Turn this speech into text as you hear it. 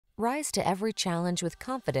Rise to every challenge with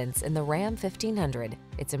confidence in the Ram 1500.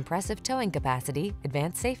 Its impressive towing capacity,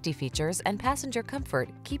 advanced safety features, and passenger comfort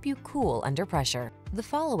keep you cool under pressure. The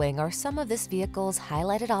following are some of this vehicle's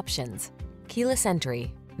highlighted options: keyless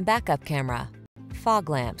entry, backup camera,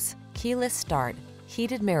 fog lamps, keyless start,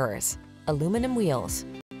 heated mirrors, aluminum wheels,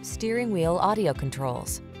 steering wheel audio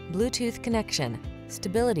controls, Bluetooth connection,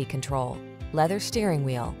 stability control, leather steering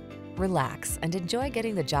wheel. Relax and enjoy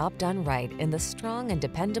getting the job done right in the strong and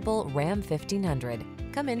dependable Ram 1500.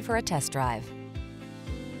 Come in for a test drive.